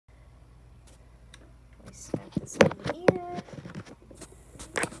Snap this over here.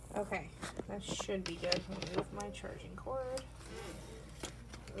 Okay, that should be good. Let me move my charging cord.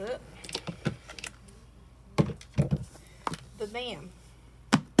 Bam.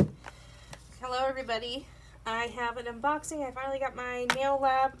 Hello everybody. I have an unboxing. I finally got my Nail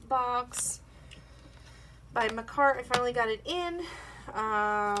Lab box by Makartt. I finally got it in.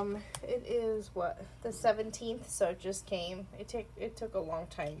 It is what, the 17th, so it just came. It took a long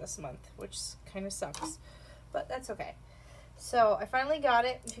time this month, which kind of sucks, but that's okay. So I finally got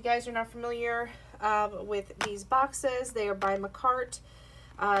it. If you guys are not familiar with these boxes, they are by Makartt.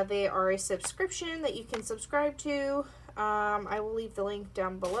 They are a subscription that you can subscribe to. I will leave the link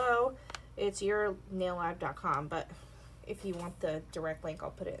down below. It's yournaillab.com, but if you want the direct link,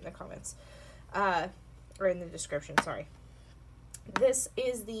 I'll put it in the comments, or in the description, sorry. This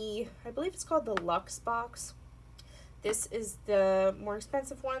is the, I believe it's called the Luxe box. This is the more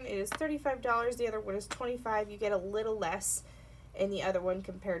expensive one. It is $35. The other one is $25. You get a little less in the other one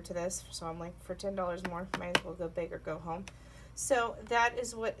compared to this. So I'm like, for $10 more, might as well go big or go home. So that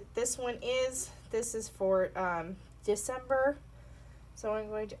is what this one is. This is for December. So I'm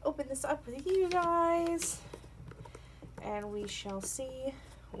going to open this up with you guys, and we shall see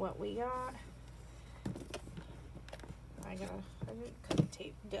what we got. I didn't cut the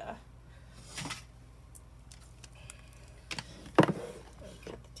tape, duh. Cut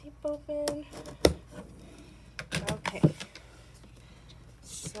the tape open. Okay.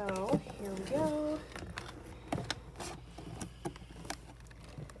 So, here we go.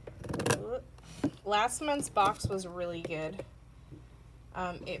 Last month's box was really good.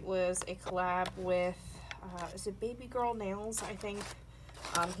 It was a collab with, is it Baby Girl Nails, I think,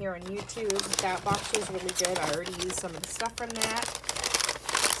 here on YouTube. That box was really good. I already used some of the stuff from that.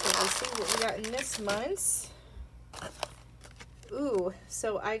 So let's see what we got in this month's. Ooh,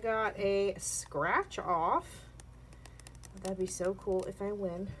 so I got a scratch off. That'd be so cool if I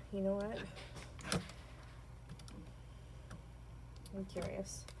win. You know what? I'm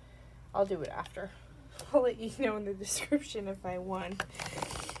curious. I'll do it after. I'll let you know in the description if I won.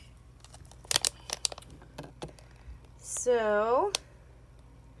 So,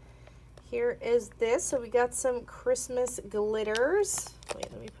 here is this. So we got some Christmas glitters.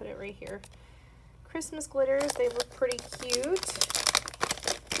 Wait, let me put it right here. Christmas glitters. They look pretty cute.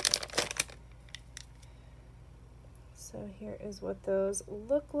 So here is what those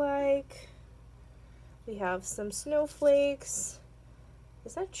look like. We have some snowflakes.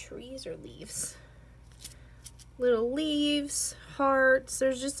 Is that trees or leaves? Little leaves, hearts.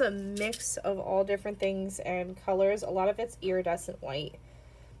 There's just a mix of all different things and colors. A lot of it's iridescent white.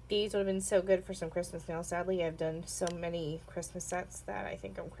 These would have been so good for some Christmas nails. Sadly, I've done so many Christmas sets that I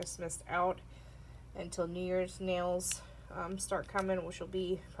think I'm Christmased out until New Year's nails start coming, which will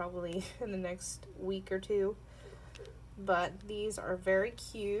be probably in the next week or two. But these are very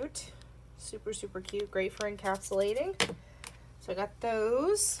cute. Super, super cute. Great for encapsulating. So I got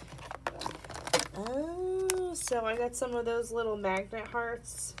those. Oh, so I got some of those little magnet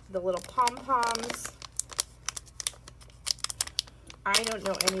hearts, the little pom-poms. I don't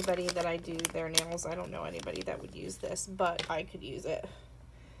know anybody that I do their nails. I don't know anybody that would use this, but I could use it.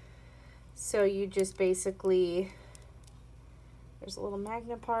 So you just basically, there's a little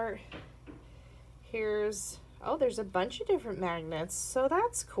magnet part. Here's, oh, there's a bunch of different magnets. So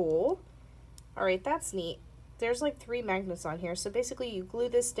that's cool. All right, that's neat. There's like 3 magnets on here. So basically you glue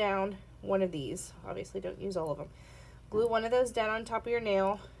this down, one of these. Obviously don't use all of them. Glue one of those down on top of your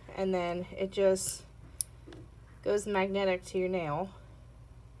nail, and then it just goes magnetic to your nail.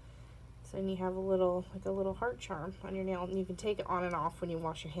 So then you have a little, like a little heart charm on your nail, and you can take it on and off when you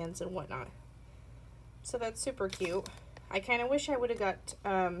wash your hands and whatnot. So that's super cute. I kind of wish I would have got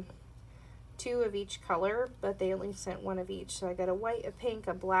 2 of each color, but they only sent 1 of each. So I got a white, a pink,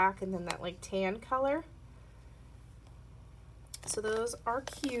 a black, and then that like tan color. So those are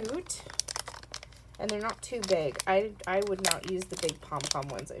cute, and they're not too big. I would not use the big pom-pom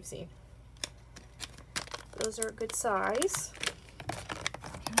ones I've seen. Those are a good size.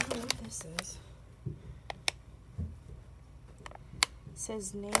 I don't know what this is. It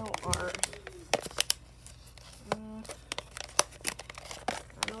says nail art. I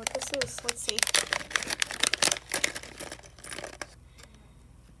don't know what this is. Let's see.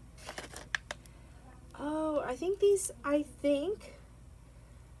 Oh, I think these, I think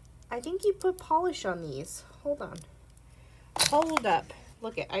you put polish on these. Hold on. Hold up.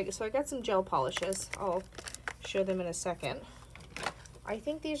 Look at, so I got some gel polishes. I'll show them in a second. I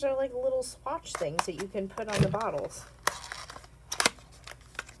think these are like little swatch things that you can put on the bottles.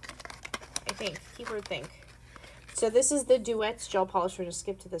 I think, keyword think. So this is the Duets gel polish. We're gonna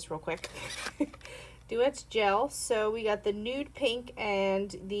skip to this real quick. Duets gel. So we got the nude pink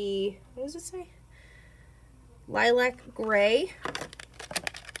and the, what does it say? Lilac gray.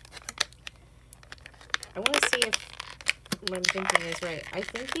 I want to see if what I'm thinking is right. I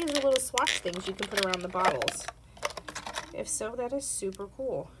think these are little swatch things you can put around the bottles. If so, that is super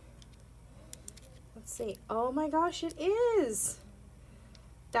cool. Let's see. Oh my gosh, it is.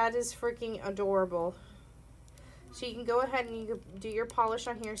 That is freaking adorable. So you can go ahead and you can do your polish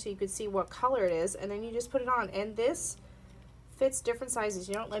on here so you can see what color it is, and then you just put it on. And this fits different sizes.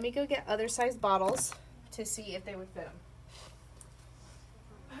 You know, let me go get other size bottles to see if they would fit them.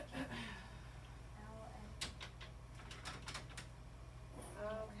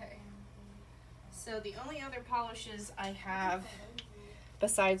 Okay. So the only other polishes I have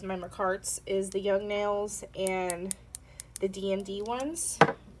besides my Makartt's is the Young Nails and the D&D ones.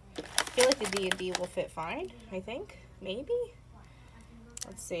 I feel like the D&D will fit fine, I think. Maybe?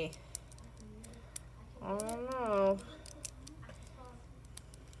 Let's see. I don't know.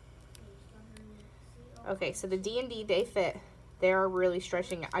 Okay, so the D&D, they fit. They are really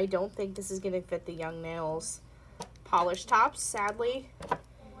stretching. I don't think this is going to fit the Young Nails polish tops, sadly.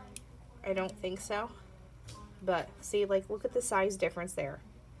 I don't think so. But, see, like, look at the size difference there.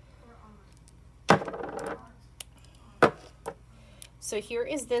 So here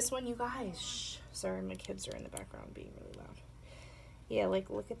is this one, you guys. Shh. Sorry, my kids are in the background being really loud. Yeah, like,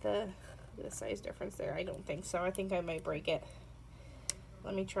 look at the size difference there. I don't think so. I think I might break it.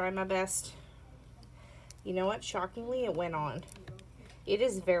 Let me try my best. You know what? Shockingly, it went on. It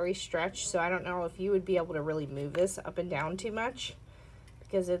is very stretched, so I don't know if you would be able to really move this up and down too much,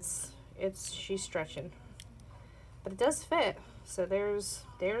 because she's stretching. But it does fit, so there's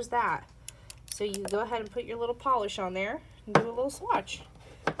that. So you go ahead and put your little polish on there and do a little swatch.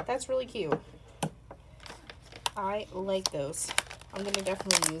 That's really cute. I like those. I'm going to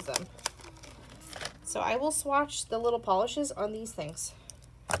definitely use them. So I will swatch the little polishes on these things,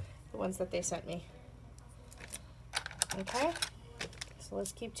 the ones that they sent me. Okay, so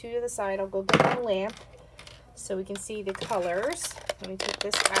let's keep two to the side. I'll go get my lamp so we can see the colors. Let me take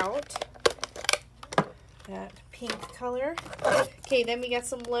this out. That pink color. Okay, then we got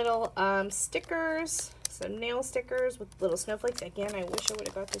some little stickers, some nail stickers with little snowflakes. Again, I wish I would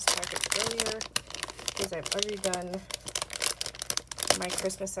have got this package earlier because I've already done my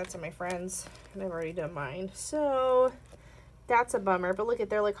Christmas sets of my friends and I've already done mine. So that's a bummer, but look at,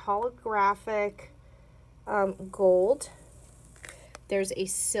 they're like holographic gold. There's a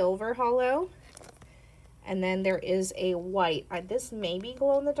silver hollow, and then there is a white. This may be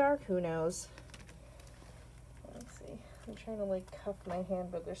glow in the dark, who knows. Let's see. I'm trying to like cuff my hand,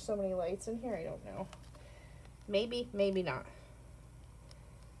 but there's so many lights in here, I don't know. Maybe, maybe not.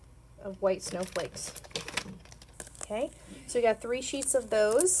 Of white snowflakes. Okay, so we got 3 sheets of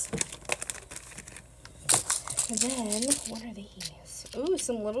those. And then, what are these? Ooh,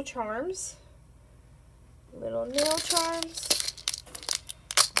 some little charms. Little nail charms.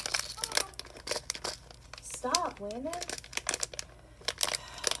 Stop, Landon.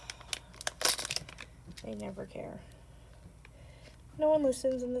 They never care. No one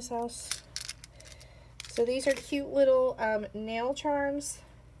listens in this house. So these are cute little nail charms.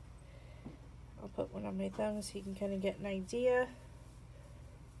 I'll put one on my thumb so you can kind of get an idea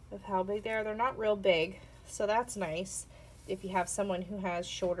of how big they are. They're not real big, so that's nice. If you have someone who has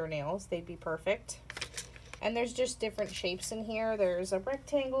shorter nails, they'd be perfect. And there's just different shapes in here. There's a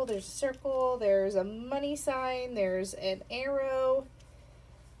rectangle, there's a circle, there's a money sign, there's an arrow,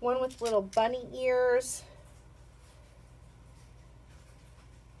 one with little bunny ears.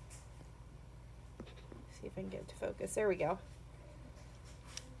 See if I can get it to focus. There we go.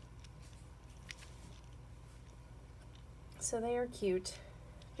 So they are cute.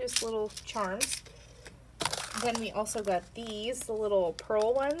 Just little charms. Then we also got these, the little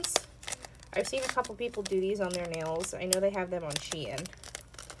pearl ones. I've seen a couple people do these on their nails. I know they have them on Shein.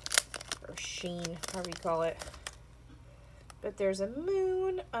 Or Sheen, however you call it. But there's a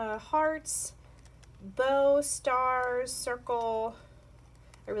moon, hearts, bow, stars, circle.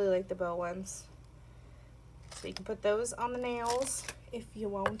 I really like the bow ones. So you can put those on the nails if you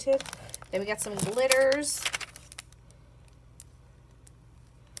wanted. Then we got some glitters.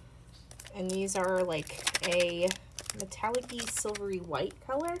 And these are like a metallic-y silvery white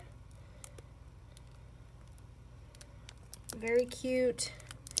color. Very cute.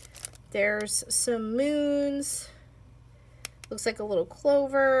 There's some moons. Looks like a little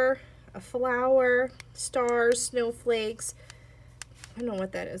clover, a flower, stars, snowflakes. I don't know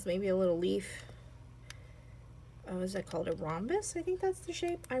what that is. Maybe a little leaf. Oh, is that called a rhombus? I think that's the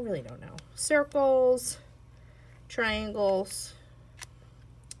shape. I really don't know. Circles, triangles,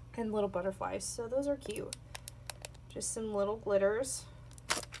 and little butterflies. So those are cute. Just some little glitters.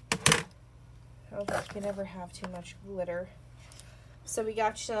 I don't think you can ever have too much glitter. So we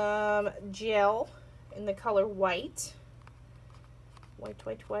got some gel in the color white. White,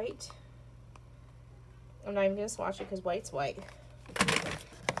 white, white. I'm not even going to swatch it because white's white.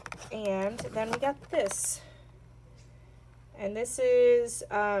 And then we got this. And this is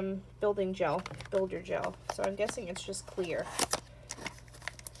building gel, builder gel. So I'm guessing it's just clear.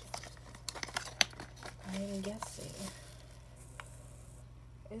 I'm guessing.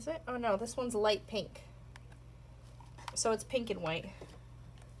 Is it? Oh no, this one's light pink. So it's pink and white.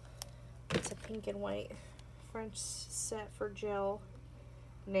 It's a pink and white French set for gel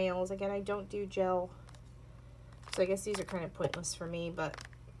nails. Again, I don't do gel, so I guess these are kind of pointless for me, but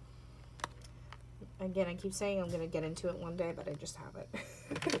again, I keep saying I'm going to get into it one day, but I just haven't.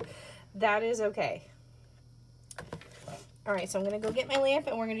 That is okay. Alright, so I'm going to go get my lamp,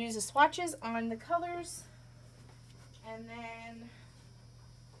 and we're going to use the swatches on the colors, and then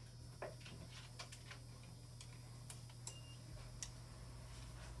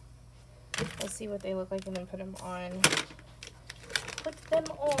we'll see what they look like and then put them on, put them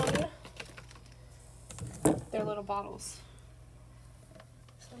on their little bottles.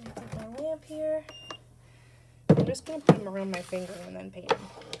 So I'm going to take my lamp here. I'm just going to put them around my finger and then paint them,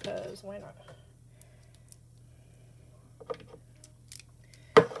 because why not?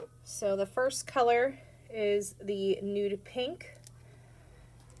 So the first color is the nude pink.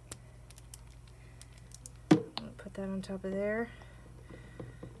 I'm going to put that on top of there.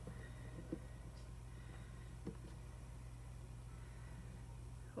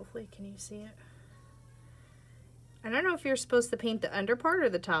 Hopefully, can you see it? I don't know if you're supposed to paint the under part or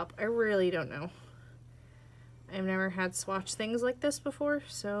the top. I really don't know. I've never had swatch things like this before,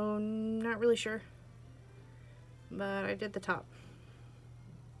 so not really sure. But I did the top.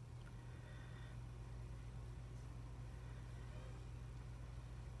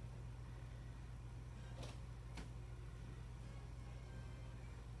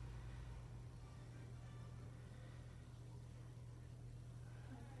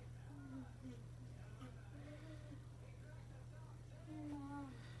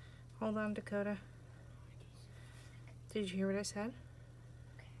 Hold on, Dakota. Did you hear what I said?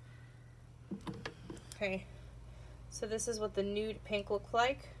 Okay. So this is what the nude pink looks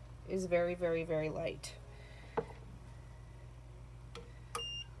like. Is very, very, very light. So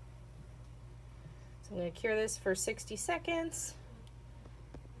I'm going to cure this for 60 seconds.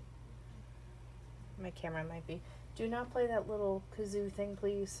 My camera might be. Do not play that little kazoo thing,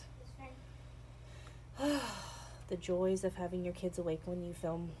 please. The joys of having your kids awake when you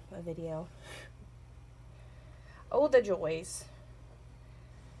film a video. Oh, the joys.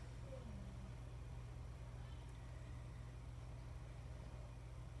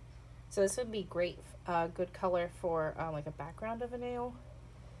 So this would be great, good color for like a background of a nail.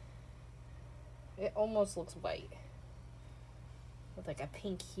 It almost looks white with like a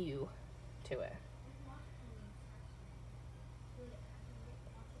pink hue to it.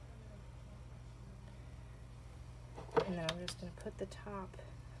 And then I'm just going to put the top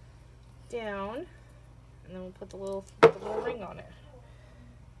down, and then we'll put the little ring on it.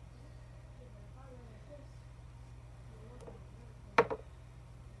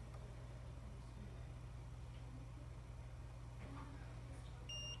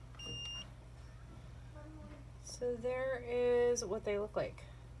 So there is what they look like.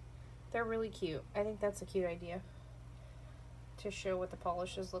 They're really cute. I think that's a cute idea to show what the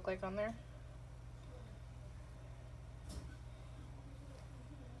polishes look like on there.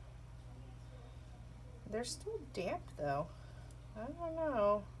 They're still damp though. I don't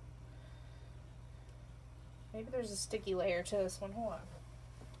know. Maybe there's a sticky layer to this one. Hold on.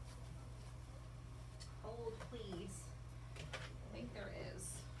 Hold please. I think there is.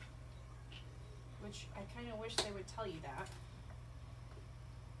 Which I kind of wish they would tell you that.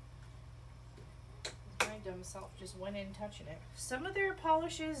 My dumb self just went in touching it. Some of their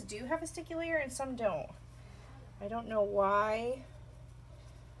polishes do have a sticky layer and some don't. I don't know why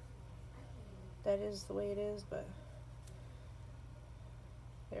that is the way it is, but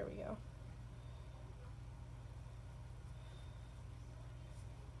there we go.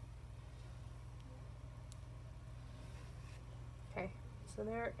 Okay, so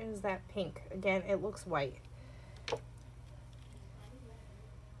there is that pink. Again, it looks white.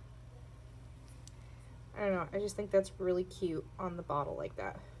 I don't know, I just think that's really cute on the bottle like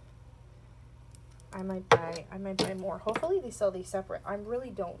that. I might buy more. Hopefully they sell these separate. I really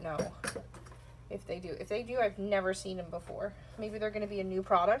don't know if they do. If they do, I've never seen them before. Maybe they're going to be a new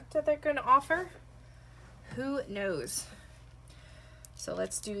product that they're going to offer. Who knows? So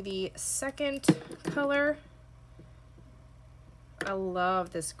let's do the second color. I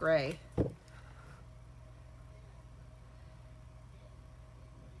love this gray.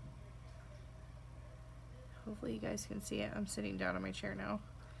 Hopefully you guys can see it. I'm sitting down on my chair now.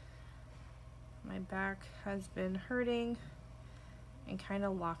 My back has been hurting and kind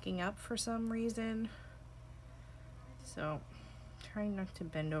of locking up for some reason. So trying not to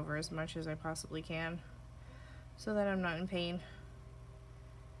bend over as much as I possibly can so that I'm not in pain.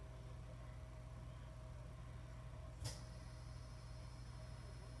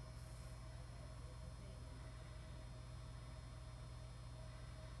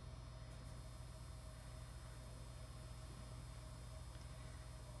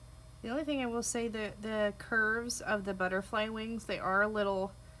 The only thing I will say, that the curves of the butterfly wings, they are a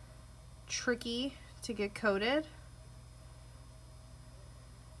little tricky to get coated.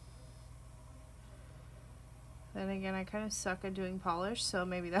 Then again, I kind of suck at doing polish, so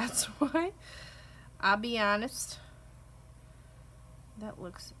maybe that's why. I'll be honest. That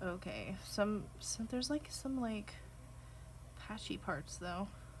looks okay. There's like some patchy parts though.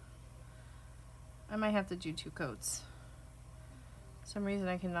 I might have to do 2 coats. For some reason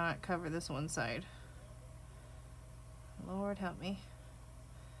I cannot cover this one side. Lord help me.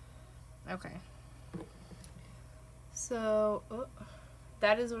 Okay. So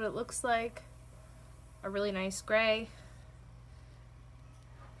that is what it looks like. A really nice gray.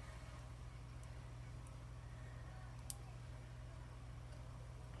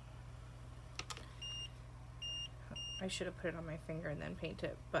 I should have put it on my finger and then paint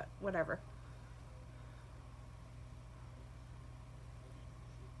it, but whatever.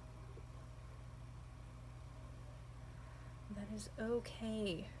 That is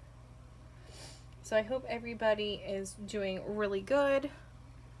okay. So I hope everybody is doing really good.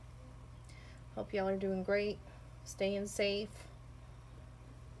 Hope y'all are doing great, staying safe.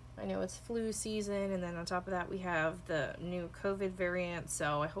 I know it's flu season, and then on top of that we have the new COVID variant,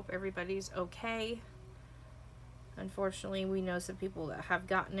 so I hope everybody's okay. Unfortunately, we know some people that have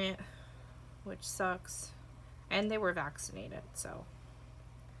gotten it, which sucks, and they were vaccinated, so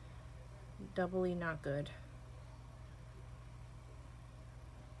doubly not good.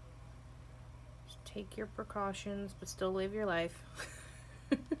 Just take your precautions, but still live your life.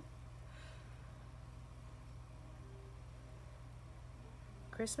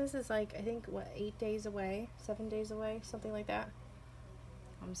 Christmas is like, I think, what, 8 days away? 7 days away? Something like that.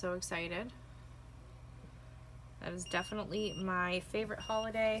 I'm so excited. That is definitely my favorite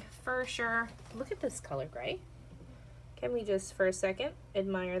holiday, for sure. Look at this color gray. Can we just, for a second,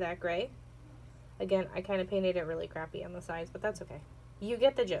 admire that gray? Again, I kind of painted it really crappy on the sides, but that's okay. You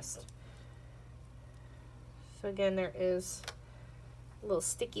get the gist. So again, there is a little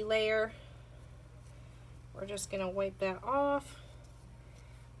sticky layer. We're just going to wipe that off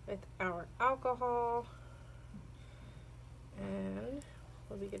with our alcohol, and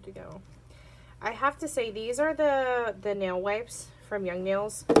we'll be good to go. I have to say, these are the nail wipes from Young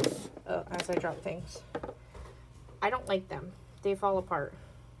Nails. Oh, as I drop things. I don't like them. They fall apart.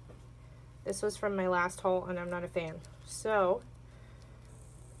 This was from my last haul, and I'm not a fan. So,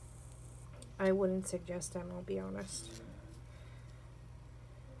 I wouldn't suggest them, I'll be honest.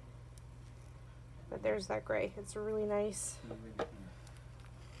 But there's that gray. It's really nice.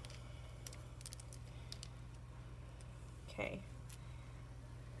 Okay,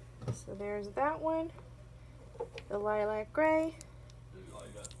 so there's that one, the lilac gray,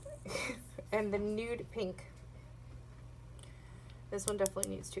 and the nude pink. This one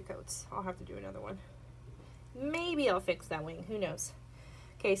definitely needs 2 coats. I'll have to do another one. Maybe I'll fix that wing, who knows.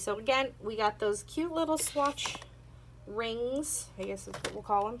 Okay, so again, we got those cute little swatch rings, I guess is what we'll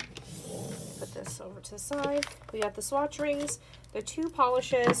call them. Put this over to the side. We got the swatch rings, the 2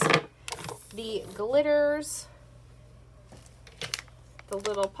 polishes, the glitters, the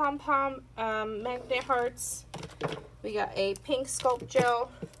little pom-pom magnet hearts. We got a pink sculpt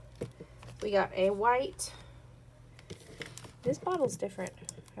gel. We got a white. This bottle's different.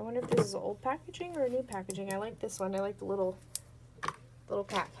 I wonder if this is old packaging or new packaging. I like this one. I like the little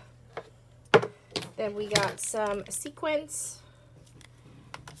cap. Then we got some sequins,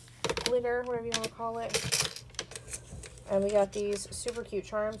 glitter, whatever you want to call it. And we got these super cute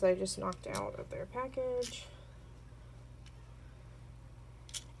charms that I just knocked out of their package.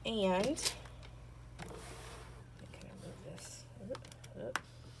 And can I move this?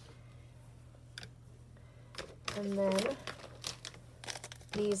 And then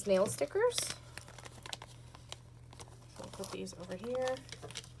these nail stickers. So I'll put these over here.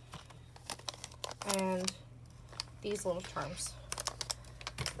 And these little charms.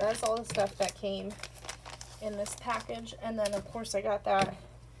 That's all the stuff that came in this package. And then of course I got that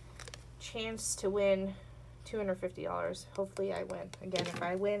chance to win $250. Hopefully I win. Again, if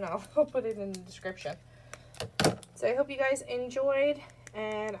I win, I'll put it in the description. So I hope you guys enjoyed,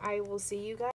 and I will see you guys